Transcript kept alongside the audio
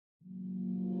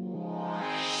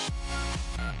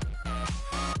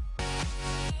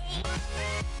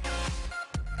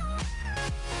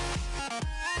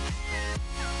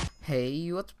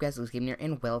Hey, what's up guys, Luke's Gaming here,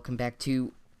 and welcome back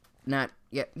to,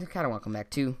 welcome back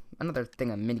to another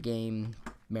thing, a minigame,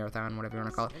 marathon, whatever you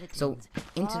want to call it. So,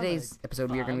 in today's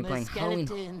episode, we are going to be playing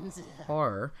Halloween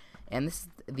Horror, and this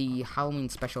is the Halloween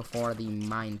special for the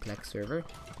Mindplex server.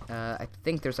 I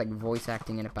think there's like voice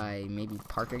acting in it by maybe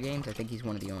Parker Games. I think he's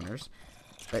one of the owners.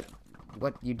 But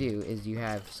what you do is you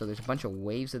have, so there's a bunch of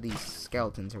waves of these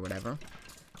skeletons or whatever,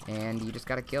 and you just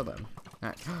gotta kill them.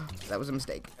 That was a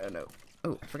mistake. Oh no.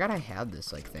 Oh, I forgot I had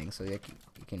this like thing, so like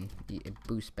it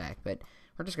boosts back. But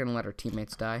we're just gonna let our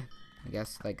teammates die. I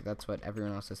guess like that's what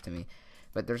everyone else says to me.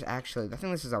 But there's actually, I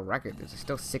think this is a record. There's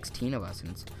still 16 of us,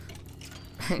 and it's,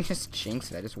 I just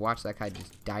jinxed it. I just watched that guy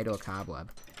just die to a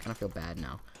cobweb. I don't feel bad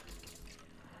now.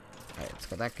 All right, let's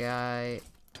kill that guy.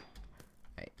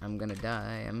 Alright, I'm gonna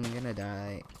die. I'm gonna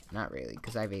die. Not really,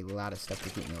 because I have a lot of stuff to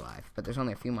keep me alive. But there's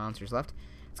only a few monsters left.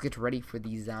 Let's get ready for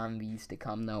these zombies to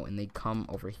come, though, and they come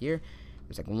over here.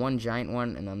 There's like one giant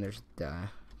one, and then there's a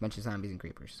bunch of zombies and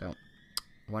creepers. So,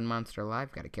 one monster alive.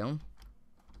 Gotta kill him.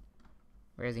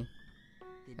 Where is he?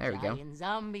 There we go.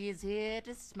 Zombie is here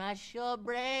to smash your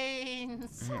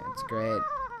brains. Alright, that's great.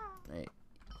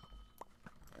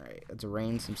 Alright, let's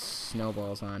rain some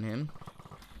snowballs on him.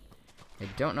 I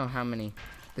don't know how many.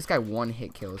 This guy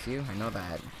one-hit kills you. I know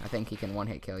that. I think he can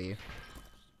one-hit kill you.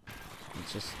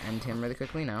 Let's just end him really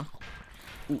quickly now.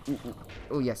 Ooh, ooh, ooh.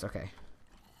 Oh, yes, okay.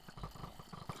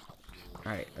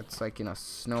 Alright, let's, like, you know,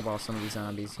 snowball some of these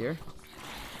zombies here.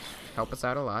 Help us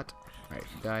out a lot. Alright,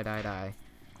 die, die, die.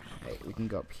 Alright, we can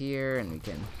go up here, and we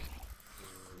can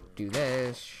do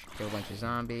this. Kill a bunch of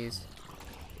zombies.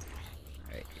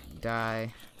 Alright,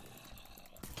 die.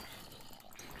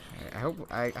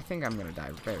 I think I'm gonna die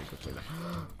very quickly though.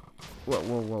 Whoa,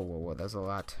 whoa, whoa, whoa, whoa, that's a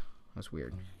lot. That's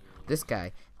weird. This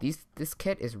guy, this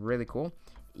kit is really cool.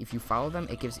 If you follow them,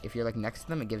 it gives, if you're like next to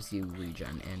them, it gives you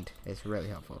regen, and it's really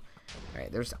helpful.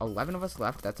 Alright, there's 11 of us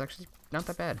left. That's actually not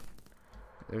that bad.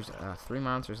 There's 3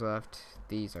 monsters left.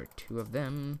 These are 2 of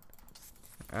them.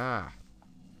 Alright,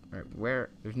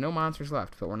 there's no monsters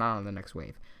left, but we're not on the next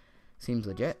wave. Seems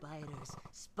legit. Spiders,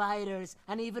 spiders,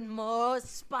 and even more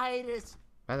spiders.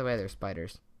 By the way, there's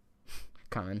spiders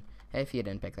coming. Hey, if you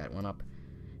didn't pick that one up.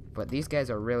 But these guys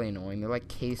are really annoying. They're like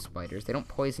cave spiders. They don't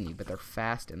poison you, but they're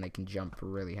fast and they can jump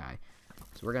really high.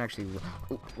 So we're gonna actually.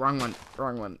 Oh, wrong one.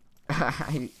 Wrong one.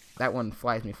 That one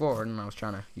flies me forward, and I was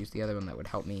trying to use the other one that would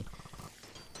help me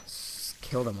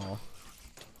kill them all.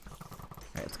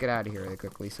 Alright, let's get out of here really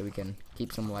quickly so we can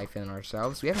keep some life in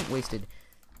ourselves. We haven't wasted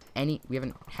any. We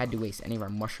haven't had to waste any of our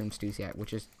mushroom stews yet,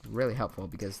 which is really helpful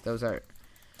because those are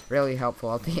really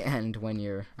helpful at the end when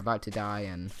you're about to die.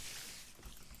 And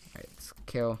alright, let's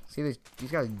kill. See,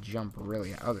 these guys jump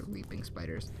really high. Oh, they're leaping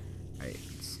spiders. Alright,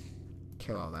 let's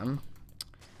kill all them.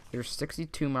 There's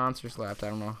 62 monsters left. I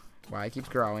don't know why it keeps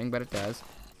growing, but it does.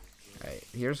 Alright,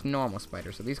 here's normal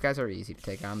spiders. So these guys are easy to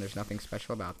take on. There's nothing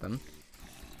special about them.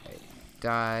 Alright,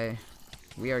 die.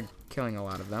 We are killing a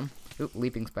lot of them. Oop,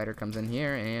 leaping spider comes in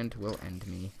here and will end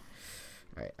me.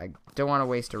 Alright, I don't want to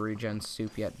waste a regen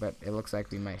soup yet, but it looks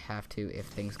like we might have to if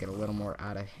things get a little more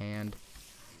out of hand.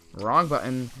 Wrong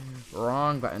button.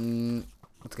 Wrong button.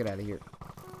 Let's get out of here.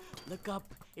 Look up.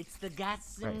 It's the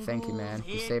gas. Alright, thank you, man.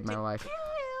 You saved my life.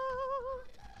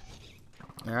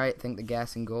 Alright, I think the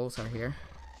gas and ghouls are here.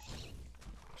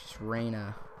 Just rain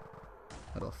a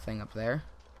little thing up there.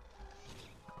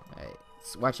 Alright,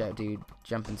 watch out, dude.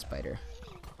 Jumping spider.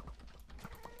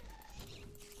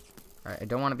 Alright, I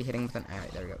don't want to be hitting with an.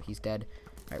 Alright, there we go. He's dead.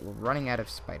 Alright, we're running out of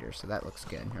spiders, so that looks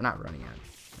good. Or not running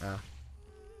out.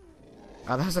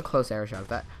 Oh, that was a close arrow shot.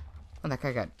 That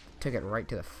guy took it right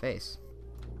to the face.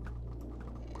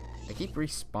 They keep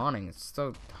respawning. It's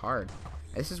so hard.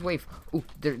 This is wave. Ooh,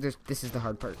 this is the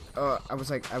hard part. I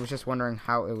was just wondering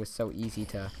how it was so easy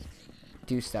to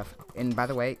do stuff. And by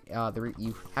the way,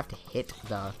 you have to hit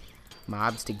the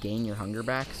mobs to gain your hunger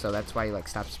back. So that's why you like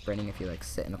stop sprinting if you like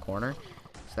sit in a corner.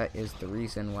 So that is the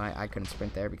reason why I couldn't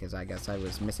sprint there, because I guess I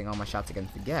was missing all my shots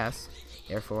against the gas.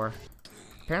 Therefore,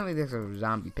 apparently there's a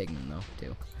zombie pigman though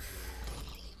too.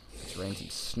 Let's rain some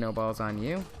snowballs on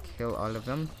you. Kill all of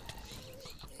them.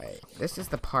 Right, this is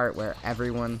the part where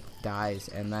everyone dies,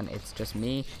 and then it's just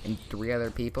me and 3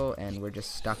 other people, and we're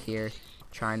just stuck here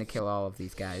trying to kill all of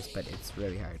these guys, but it's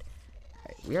really hard.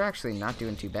 Right, we are actually not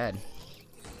doing too bad.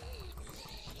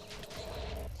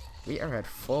 We are at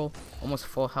almost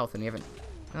full health, and we haven't.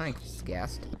 I think it's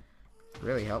gassed.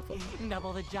 Really helpful.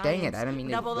 Double the giants, dang it! I didn't mean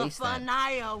to double the waste fun. that.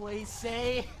 I always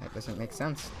say. That doesn't make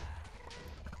sense.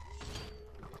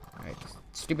 Alright,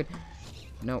 stupid.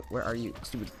 No, where are you,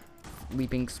 stupid?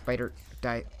 Leaping spider,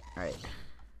 die. Alright.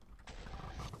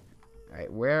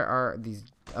 Alright, where are these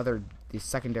other these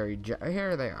secondary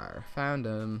here they are. Found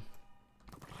them.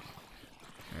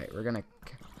 Alright, we're gonna...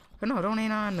 Oh, no, don't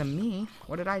aim on to me.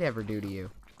 What did I ever do to you?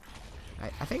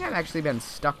 I think I've actually been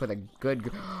stuck with a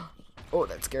good... Oh,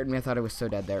 that scared me. I thought I was so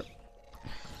dead there.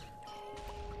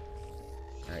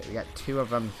 Alright, we got 2 of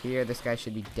them here. This guy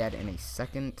should be dead in a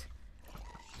second.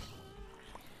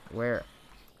 Where?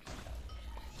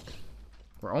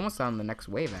 We're almost on the next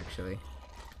wave, actually.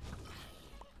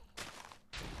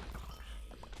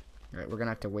 Alright, we're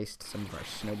gonna have to waste some of our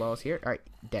snowballs here. Alright,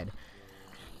 dead.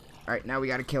 Alright, now we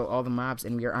gotta kill all the mobs,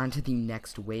 and we are on to the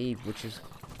next wave, which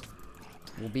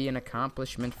will be an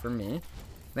accomplishment for me.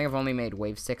 I think I've only made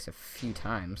wave 6 a few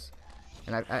times.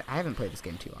 And I haven't played this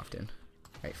game too often.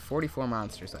 Alright, 44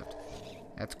 monsters left.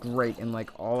 That's great, and like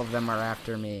all of them are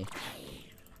after me.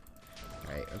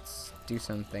 Alright, let's do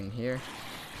something here.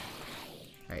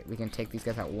 Alright, we can take these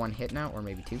guys out 1 hit now, or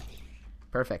maybe 2.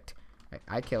 Perfect. Right,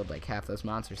 I killed like half those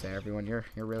monsters there, everyone. You're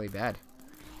really bad.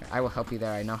 I will help you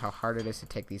there. I know how hard it is to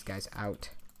take these guys out.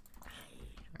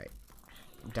 Alright.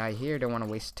 Die here. Don't want to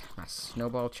waste my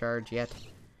snowball charge yet.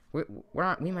 We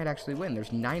might actually win.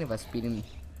 There's 9 of us beating...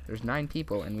 There's 9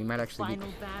 people, and we might actually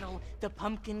Final battle, the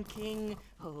Pumpkin King.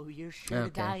 Oh, you're sure to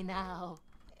die now.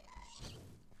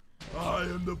 I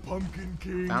am the Pumpkin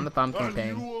King. Found the Pumpkin King.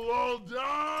 You will all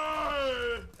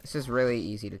die. This is really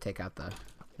easy to take out the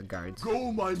guards.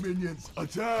 Go, my minions,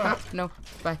 attack! Ah, no,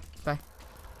 bye.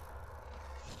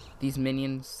 These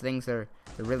minions things they're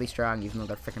really strong, even though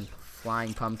they're freaking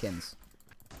flying pumpkins.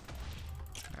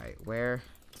 All right, where?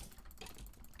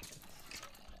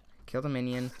 Kill the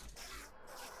minion.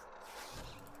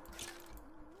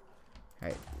 All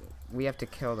right, we have to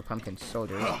kill the pumpkin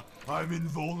soldier. I'm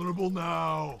invulnerable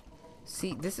now.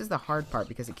 See, this is the hard part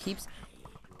because he keeps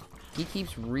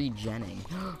regenning.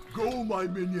 Go, my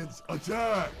minions,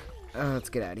 attack! Let's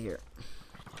get out of here.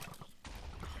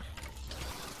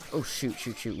 Oh,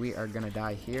 shoot. We are gonna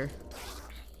die here.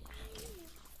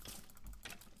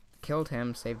 Killed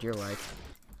him, saved your life.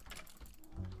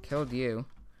 Killed you.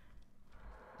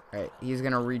 Alright, he's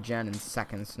gonna regen in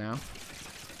seconds now.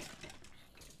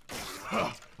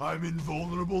 I'm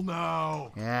invulnerable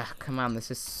now. Yeah, come on,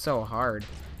 this is so hard.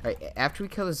 Alright, after we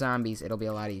kill the zombies, it'll be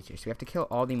a lot easier. So we have to kill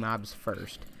all the mobs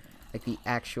first. Like the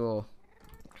actual...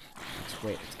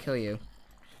 Let's kill you.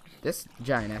 This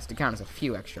giant has to count as a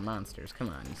few extra monsters. Come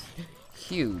on, he's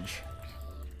huge.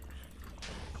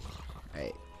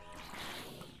 Alright.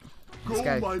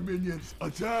 Go, my minions,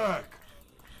 attack!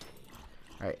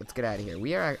 Alright, let's get out of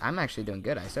here. I'm actually doing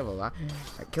good. I still have a lot.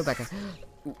 Alright, kill that guy.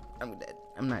 Ooh, I'm dead.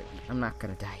 I'm not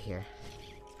gonna die here.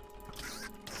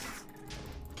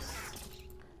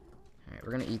 Alright,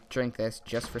 we're gonna drink this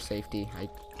just for safety. I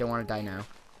don't want to die now.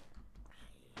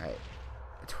 Alright.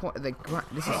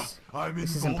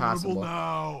 This is impossible.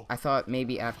 Now. I thought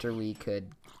maybe after we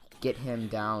could get him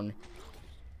down.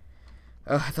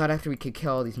 I thought after we could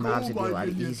kill all these mobs it'd be a lot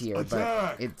easier,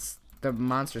 but the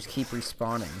monsters keep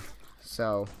respawning.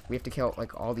 So we have to kill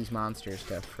like all these monsters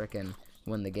to frickin'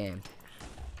 win the game.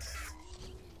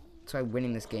 That's why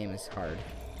winning this game is hard.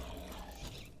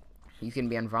 He's gonna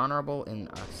be invulnerable in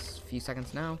a few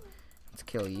seconds now. Let's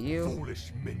kill you.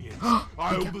 Foolish minions!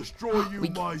 I'll destroy you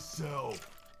myself.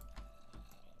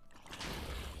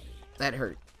 That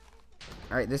hurt.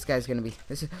 All right, this guy's gonna be.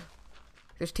 There's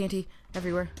TNT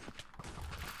everywhere.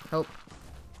 Help!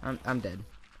 I'm dead.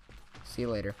 See you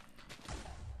later.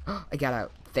 I got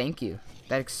out. Thank you.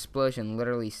 That explosion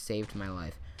literally saved my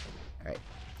life. All right.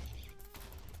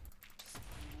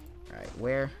 All right,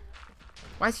 where?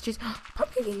 Why is he just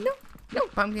Pumpkin King? No,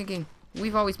 Pumpkin King.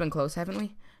 We've always been close, haven't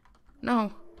we?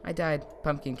 No, I died.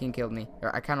 Pumpkin King killed me.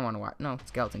 Or I kind of want to watch. No,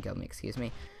 Skeleton killed me. Excuse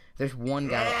me. There's one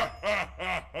guy.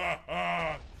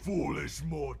 Foolish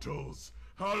mortals.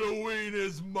 Halloween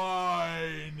is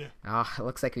mine. Ah, it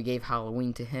looks like we gave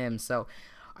Halloween to him. So,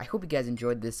 I hope you guys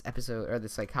enjoyed this episode, or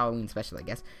this like Halloween special, I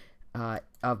guess,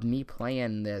 of me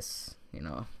playing this,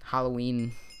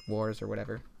 Halloween Wars or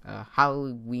whatever,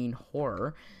 Halloween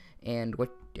horror, and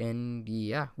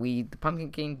yeah, the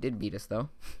Pumpkin King did beat us though.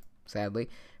 Sadly,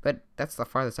 but that's the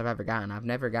farthest I've ever gotten. I've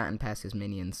never gotten past his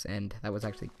minions, and that was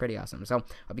actually pretty awesome. So,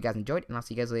 hope you guys enjoyed, and I'll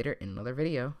see you guys later in another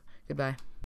video. Goodbye.